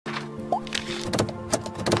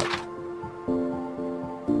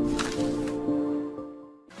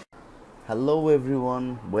Hello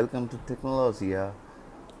everyone, welcome to Technologia.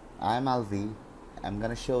 I'm Alvi. I'm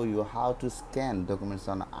gonna show you how to scan documents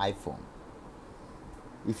on iPhone.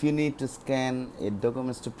 If you need to scan a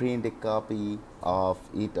document to print a copy of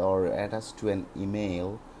it or attach to an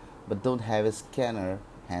email but don't have a scanner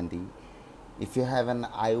handy, if you have an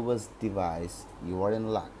iOS device, you are in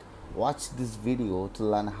luck. Watch this video to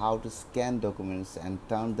learn how to scan documents and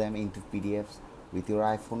turn them into PDFs with your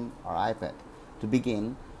iPhone or iPad. To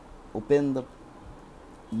begin, open the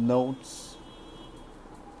Notes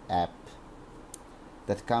app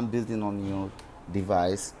that comes built in on your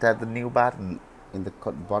device. Tap the new button in the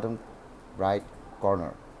bottom right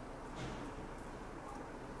corner.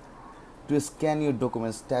 To scan your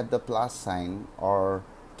documents, tap the plus sign or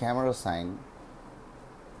camera sign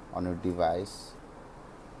on your device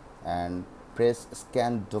and press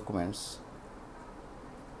scan documents.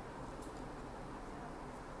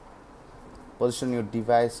 Position your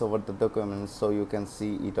device over the document so you can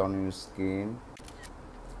see it on your screen.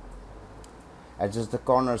 Adjust the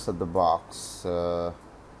corners of the box. You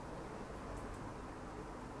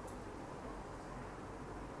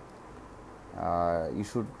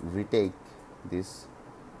should retake this.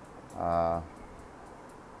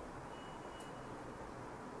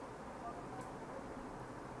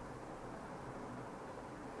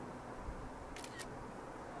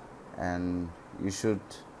 And you should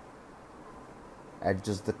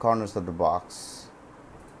adjust the corners of the box.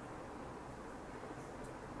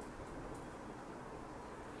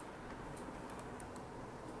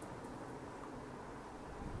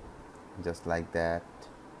 Just like that.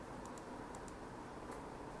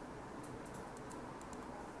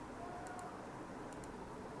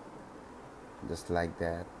 Just like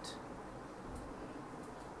that.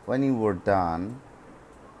 When you were done,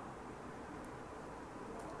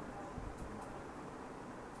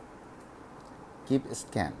 keep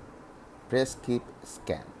scan. Press keep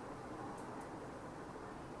scan.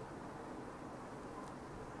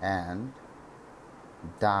 And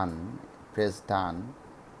done. Press done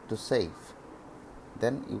to save.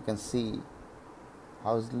 Then you can see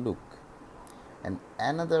how it look. And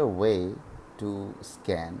another way to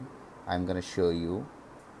scan, I'm going to show you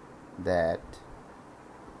that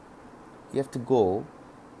you have to go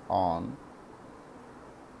on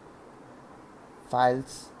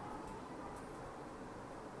files,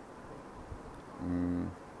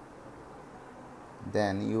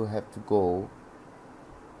 then you have to go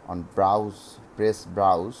on browse, press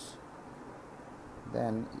browse,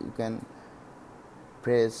 then you can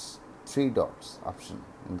press three dots option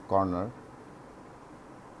in the corner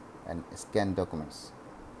and scan documents,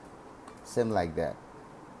 same like that,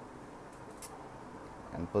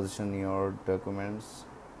 and position your documents.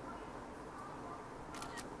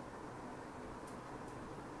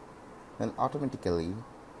 Then automatically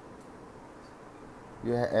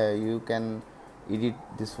you can edit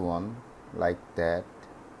this one like that.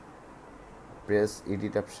 Press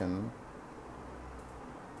edit option.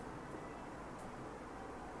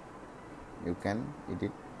 You can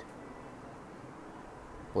edit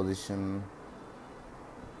position,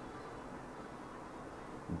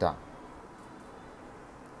 done.